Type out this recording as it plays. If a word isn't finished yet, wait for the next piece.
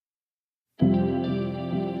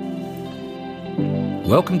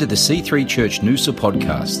Welcome to the C3 Church Noosa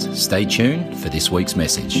podcast. Stay tuned for this week's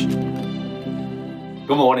message.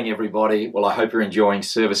 Good morning, everybody. Well, I hope you're enjoying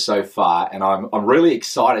service so far, and I'm really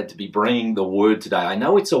excited to be bringing the word today. I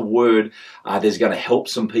know it's a word that's going to help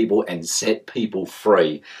some people and set people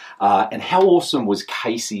free. And how awesome was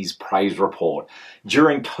Casey's praise report?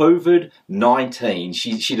 During COVID-19,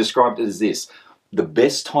 she described it as this: the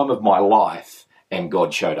best time of my life, and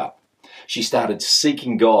God showed up. She started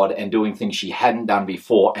seeking God and doing things she hadn't done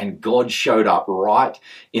before, and God showed up right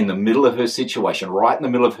in the middle of her situation, right in the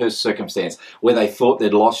middle of her circumstance, where they thought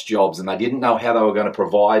they'd lost jobs and they didn't know how they were going to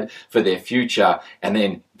provide for their future, and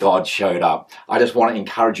then God showed up. I just want to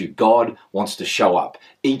encourage you, God wants to show up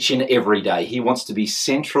each and every day. He wants to be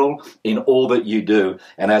central in all that you do,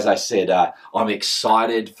 and as I said, I'm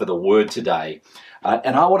excited for the word today.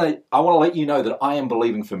 And I want to let you know that I am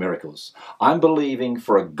believing for miracles. I'm believing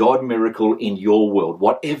for a God miracle in your world.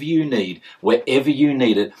 Whatever you need, wherever you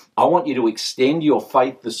need it, I want you to extend your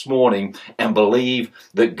faith this morning and believe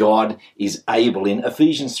that God is able. In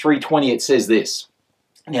Ephesians 3:20, it says this: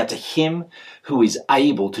 "Now to him who is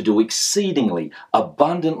able to do exceedingly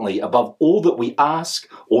abundantly above all that we ask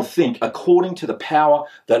or think, according to the power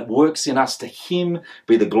that works in us, to him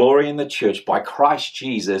be the glory in the church by Christ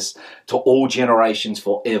Jesus to all generations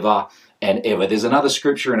forever and ever." There's another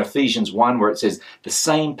scripture in Ephesians 1 where it says, the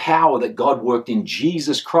same power that God worked in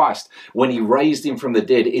Jesus Christ when he raised him from the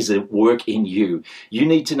dead is at work in you. You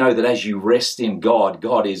need to know that as you rest in God,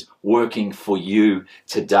 God is working for you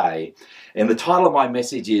today. And the title of my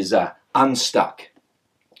message is Unstuck,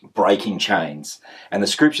 Breaking Chains. And the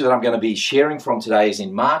scripture that I'm going to be sharing from today is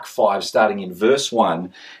in Mark 5, starting in verse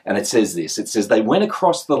 1, and it says this. It says, "They went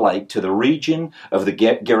across the lake to the region of the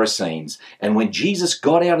Gerasenes, and when Jesus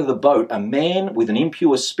got out of the boat, a man with an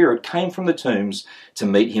impure spirit came from the tombs to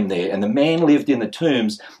meet him there. And the man lived in the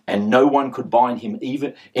tombs, and no one could bind him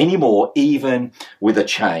anymore, even with a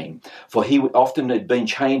chain. For he often had been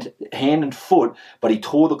chained hand and foot, but he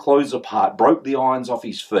tore the clothes apart, broke the irons off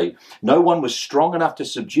his feet. No one was strong enough to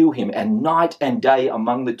subdue him, and night and day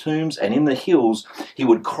among the tombs and in the hills, he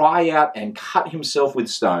would cry out and cut himself with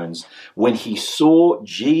stones. When he saw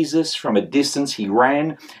Jesus from a distance, he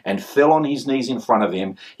ran and fell on his knees in front of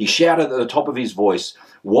him. He shouted at the top of his voice,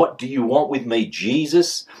 'What do you want with me,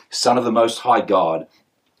 Jesus, Son of the Most High God?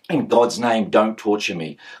 In God's name, don't torture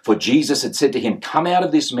me.' For Jesus had said to him, 'Come out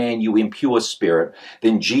of this man, you impure spirit.'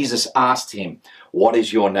 Then Jesus asked him, 'What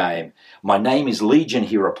is your name?' 'My name is Legion,'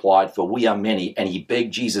 he replied, 'for we are many.' And he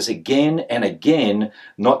begged Jesus again and again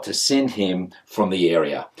not to send him from the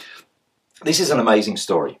area." This is an amazing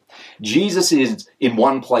story. Jesus is in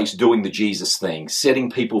one place doing the Jesus thing,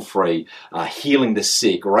 setting people free, healing the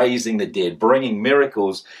sick, raising the dead, bringing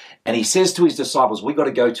miracles. And he says to his disciples, we got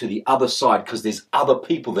to go to the other side because there's other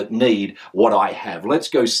people that need what I have. Let's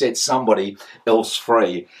go set somebody else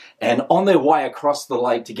free. And on their way across the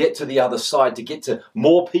lake to get to the other side, to get to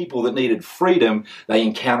more people that needed freedom, they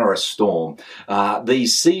encounter a storm.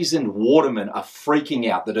 These seasoned watermen are freaking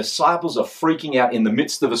out. The disciples are freaking out in the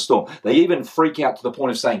midst of a storm. They even freak out to the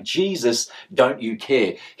point of saying, "Jesus, don't you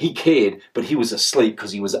care?" He cared, but he was asleep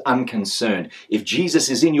because he was unconcerned. If Jesus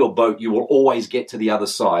is in your boat, you will always get to the other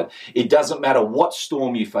side. It doesn't matter what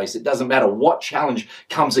storm you face. It doesn't matter what challenge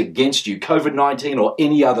comes against you, COVID-19 or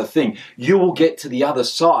any other thing. You will get to the other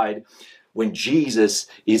side when Jesus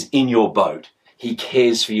is in your boat. He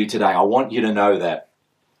cares for you today. I want you to know that.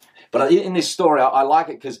 But in this story, I like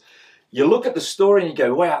it because you look at the story and you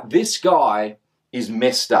go, wow, this guy is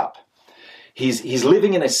messed up. He's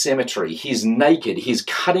living in a cemetery. He's naked. He's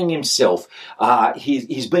cutting himself.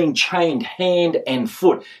 He's being chained hand and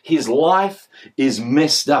foot. His life is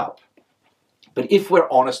messed up. But if we're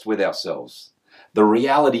honest with ourselves, the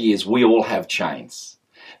reality is we all have chains.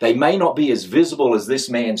 They may not be as visible as this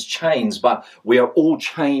man's chains, but we are all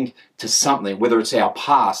chained to something, whether it's our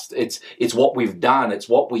past, it's what we've done, it's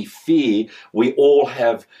what we fear. We all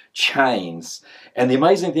have chains. And the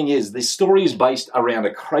amazing thing is, this story is based around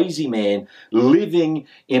a crazy man living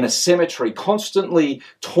in a cemetery, constantly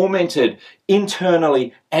tormented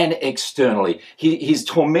internally and externally. He's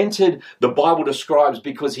tormented, the Bible describes,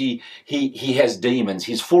 because he has demons.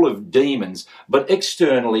 He's full of demons. But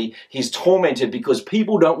externally, he's tormented because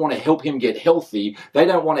people don't want to help him get healthy. They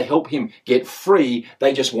don't want to help him get free.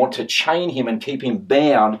 They just want to chain him and keep him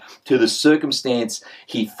bound to the circumstance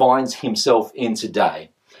he finds himself in today.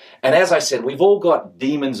 And as I said, we've all got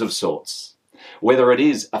demons of sorts. Whether it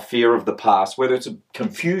is a fear of the past, whether it's a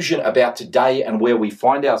confusion about today and where we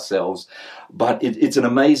find ourselves. But it's an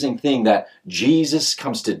amazing thing that Jesus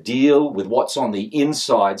comes to deal with what's on the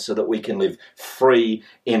inside so that we can live free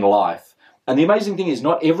in life. And the amazing thing is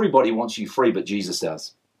not everybody wants you free, but Jesus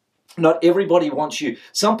does. Not everybody wants you.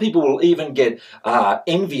 Some people will even get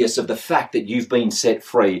envious of the fact that you've been set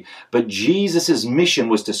free. But Jesus' mission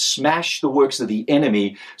was to smash the works of the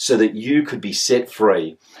enemy so that you could be set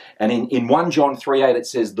free. And in 1 John 3:8 it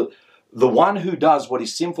says, the one who does what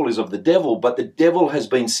is sinful is of the devil, but the devil has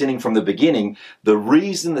been sinning from the beginning. The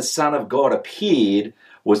reason the Son of God appeared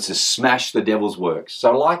was to smash the devil's works.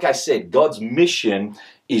 So like I said, God's mission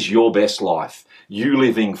is your best life. You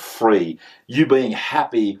living free. You being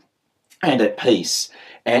happy and at peace.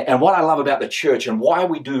 And what I love about the church and why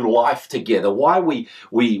we do life together, why we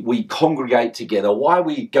congregate together, why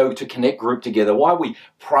we go to Connect Group together, why we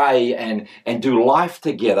pray and do life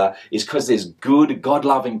together is because there's good,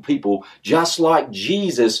 God-loving people just like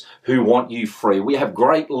Jesus who want you free. We have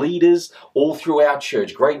great leaders all through our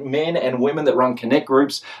church, great men and women that run Connect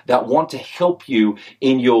Groups that want to help you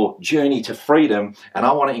in your journey to freedom. And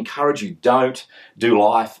I want to encourage you, don't do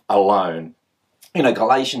life alone.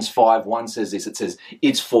 Galatians 5:1 says this. It says,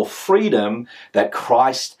 it's for freedom that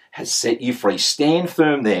Christ has set you free. Stand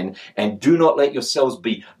firm then, and do not let yourselves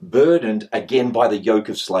be burdened again by the yoke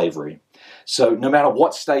of slavery. So no matter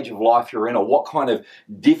what stage of life you're in or what kind of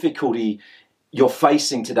difficulty you're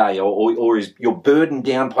facing today or is you're burdened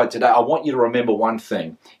down by today, I want you to remember one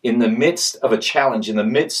thing. In the midst of a challenge, in the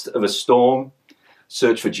midst of a storm,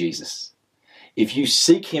 search for Jesus. If you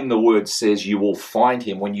seek him, the word says you will find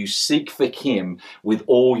him when you seek for him with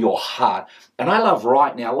all your heart. And I love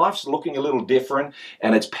right now, life's looking a little different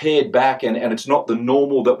and it's pared back and it's not the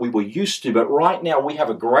normal that we were used to. But right now we have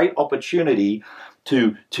a great opportunity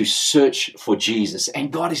to search for Jesus.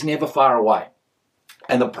 And God is never far away.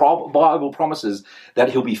 And the Bible promises that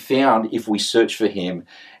he'll be found if we search for him.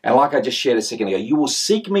 And like I just shared a second ago, you will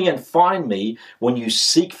seek me and find me when you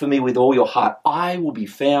seek for me with all your heart. I will be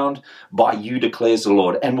found by you, declares the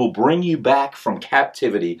Lord, and will bring you back from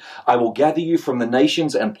captivity. I will gather you from the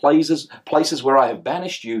nations and places where I have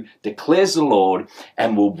banished you, declares the Lord,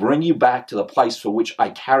 and will bring you back to the place for which I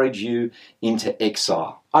carried you into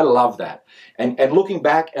exile. I love that. And looking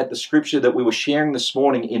back at the scripture that we were sharing this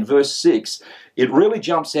morning in verse 6, it really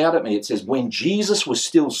jumps out at me. It says, when Jesus was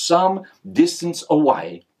still some distance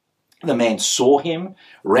away, the man saw him,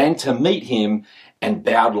 ran to meet him, and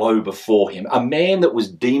bowed low before him. A man that was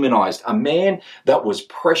demonized, a man that was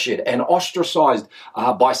pressured and ostracized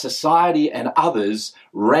by society and others,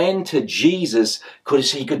 ran to Jesus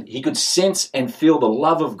because he could sense and feel the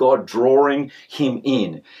love of God drawing him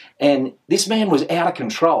in. And this man was out of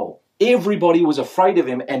control. Everybody was afraid of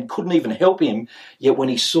him and couldn't even help him. Yet when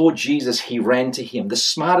he saw Jesus, he ran to him. The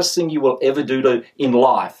smartest thing you will ever do in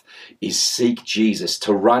life is seek Jesus,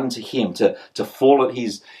 to run to him, to fall at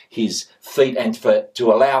his feet and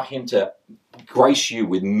to allow him to grace you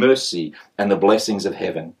with mercy and the blessings of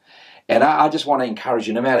heaven. And I just want to encourage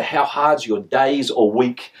you, no matter how hard your days or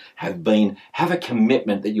week have been, have a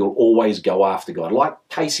commitment that you'll always go after God. Like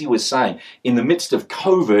Casey was saying, in the midst of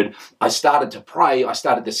COVID, I started to pray, I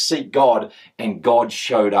started to seek God, and God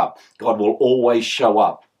showed up. God will always show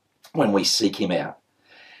up when we seek him out.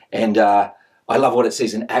 And I love what it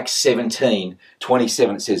says in Acts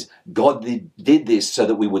 17:27. It says, God did this so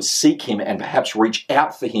that we would seek him and perhaps reach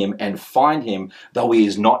out for him and find him, though he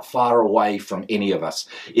is not far away from any of us.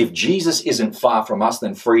 If Jesus isn't far from us,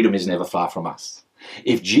 then freedom is never far from us.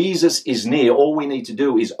 If Jesus is near, all we need to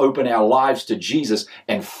do is open our lives to Jesus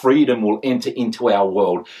and freedom will enter into our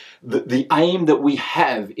world. The aim that we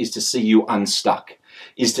have is to see you unstuck,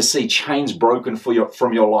 is to see chains broken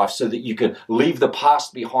from your life so that you can leave the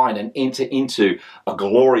past behind and enter into a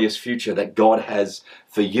glorious future that God has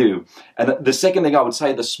for you. And the second thing I would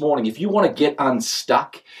say this morning, if you want to get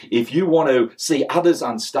unstuck, if you want to see others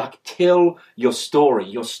unstuck, tell your story.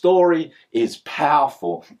 Your story is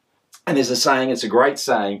powerful. And there's a saying, it's a great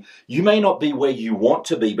saying, you may not be where you want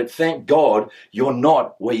to be, but thank God you're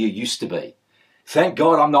not where you used to be. Thank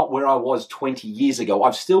God I'm not where I was 20 years ago.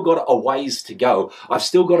 I've still got a ways to go. I've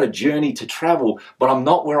still got a journey to travel, but I'm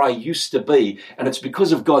not where I used to be. And it's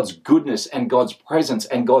because of God's goodness and God's presence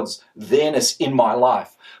and God's there-ness in my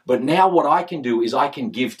life. But now what I can do is I can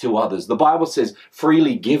give to others. The Bible says,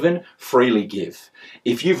 freely given, freely give.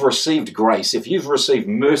 If you've received grace, if you've received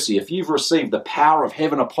mercy, if you've received the power of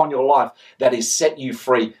heaven upon your life that has set you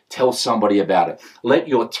free, tell somebody about it. Let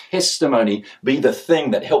your testimony be the thing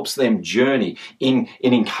that helps them journey in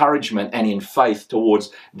encouragement and in faith towards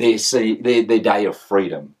their day of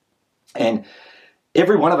freedom. And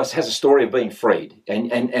every one of us has a story of being freed.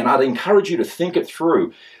 And I'd encourage you to think it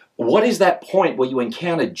through. what is that point where you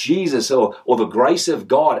encountered Jesus or the grace of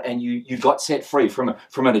God and you got set free from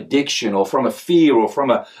an addiction or from a fear or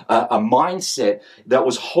from a mindset that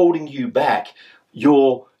was holding you back?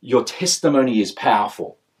 Your testimony is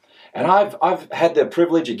powerful. And I've had the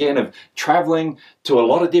privilege again of traveling to a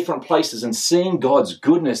lot of different places and seeing God's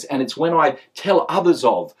goodness. And it's when I tell others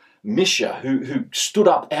of Misha, who stood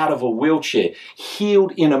up out of a wheelchair,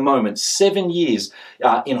 healed in a moment, 7 years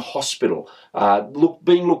in hospital,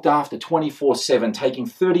 being looked after 24/7, taking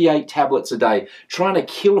 38 tablets a day, trying to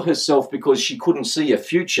kill herself because she couldn't see a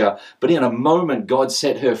future. But in a moment, God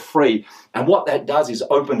set her free. And what that does is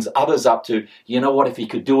opens others up to, you know what, if he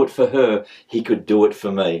could do it for her, he could do it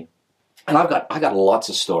for me. And I got lots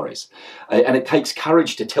of stories, and it takes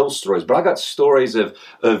courage to tell stories. But I got stories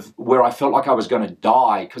of where I felt like I was going to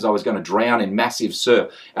die because I was going to drown in massive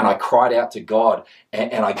surf, and I cried out to God,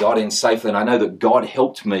 and I got in safely. And I know that God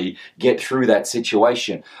helped me get through that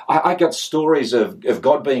situation. I got stories of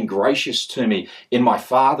God being gracious to me in my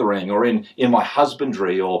fathering, or in my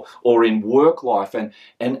husbandry, or in work life. And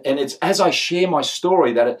it's as I share my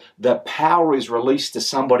story that the power is released to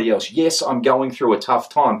somebody else. Yes, I'm going through a tough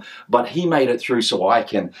time, but he made it through so I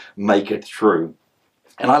can make it through.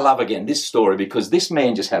 And I love, again, this story because this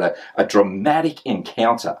man just had a dramatic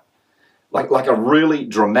encounter, like a really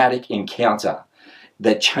dramatic encounter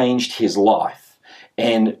that changed his life.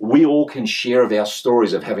 And we all can share of our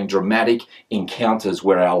stories of having dramatic encounters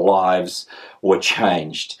where our lives were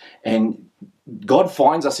changed. And God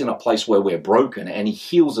finds us in a place where we're broken and he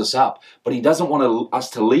heals us up, but he doesn't want us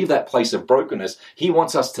to leave that place of brokenness. He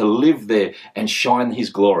wants us to live there and shine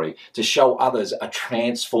his glory, to show others a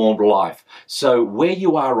transformed life. So where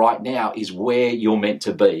you are right now is where you're meant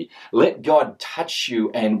to be. Let God touch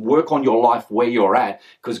you and work on your life where you're at,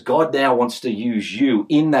 because God now wants to use you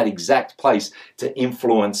in that exact place to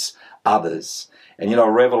influence others. And you know,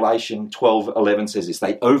 Revelation 12:11 says this: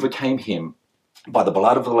 they overcame him by the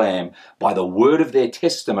blood of the Lamb, by the word of their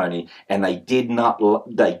testimony, and they did not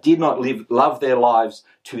love their lives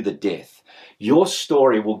to the death. Your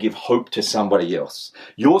story will give hope to somebody else.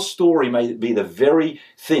 Your story may be the very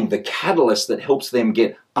thing, the catalyst that helps them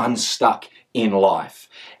get unstuck in life.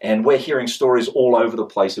 And we're hearing stories all over the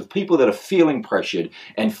place of people that are feeling pressured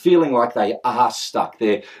and feeling like they are stuck.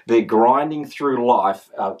 They're grinding through life,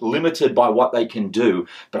 limited by what they can do.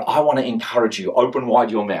 But I want to encourage you, open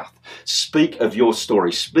wide your mouth. Speak of your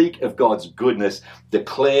story. Speak of God's goodness.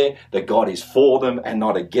 Declare that God is for them and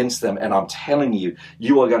not against them. And I'm telling you,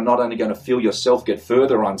 you are not only going to feel yourself get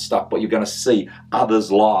further unstuck, but you're going to see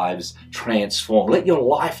others' lives transform. Let your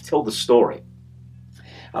life tell the story.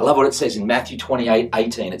 I love what it says in Matthew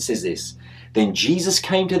 28:18. It says this: then Jesus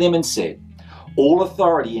came to them and said, all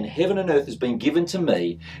authority in heaven and earth has been given to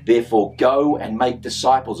me. Therefore go and make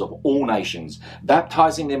disciples of all nations,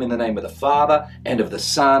 baptizing them in the name of the Father and of the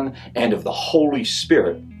Son and of the Holy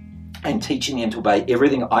Spirit, and teaching them to obey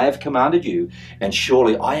everything I have commanded you. And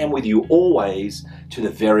surely I am with you always to the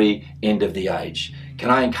very end of the age. Can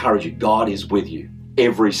I encourage you? God is with you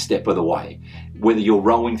every step of the way. Whether you're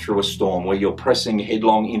rowing through a storm, where you're pressing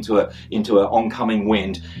headlong into an oncoming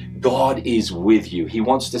wind, God is with you. He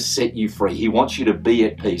wants to set you free. He wants you to be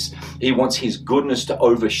at peace. He wants his goodness to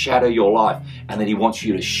overshadow your life, and then he wants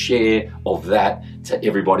you to share of that to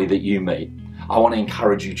everybody that you meet. I want to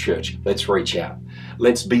encourage you, church. Let's reach out.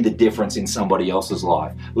 Let's be the difference in somebody else's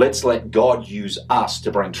life. Let's let God use us to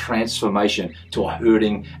bring transformation to a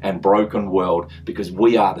hurting and broken world, because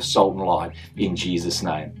we are the salt and light in Jesus'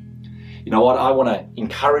 name. You know what? I want to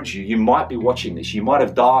encourage you. You might be watching this. You might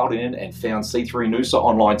have dialed in and found C3 Noosa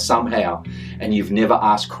online somehow, and you've never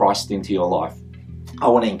asked Christ into your life. I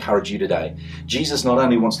want to encourage you today. Jesus not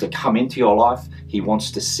only wants to come into your life, he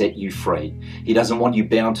wants to set you free. He doesn't want you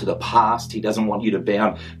bound to the past. He doesn't want you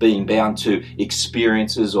to being bound to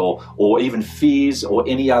experiences or even fears or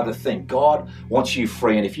any other thing. God wants you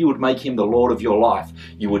free. And if you would make him the Lord of your life,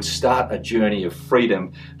 you would start a journey of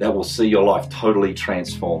freedom that will see your life totally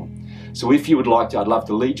transformed. So if you would like to, I'd love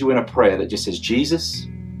to lead you in a prayer that just says, Jesus,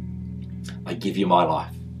 I give you my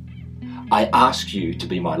life. I ask you to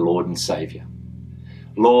be my Lord and Savior.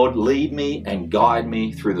 Lord, lead me and guide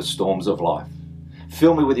me through the storms of life.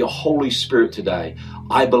 Fill me with your Holy Spirit today.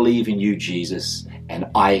 I believe in you, Jesus, and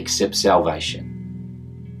I accept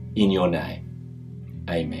salvation. In your name,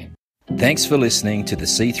 amen. Thanks for listening to the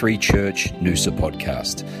C3 Church Noosa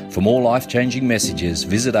podcast. For more life-changing messages,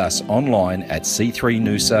 visit us online at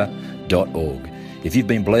c3noosa.org. If you've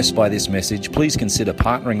been blessed by this message, please consider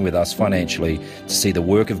partnering with us financially to see the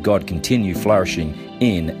work of God continue flourishing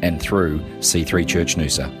in and through C3 Church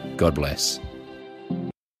Noosa. God bless.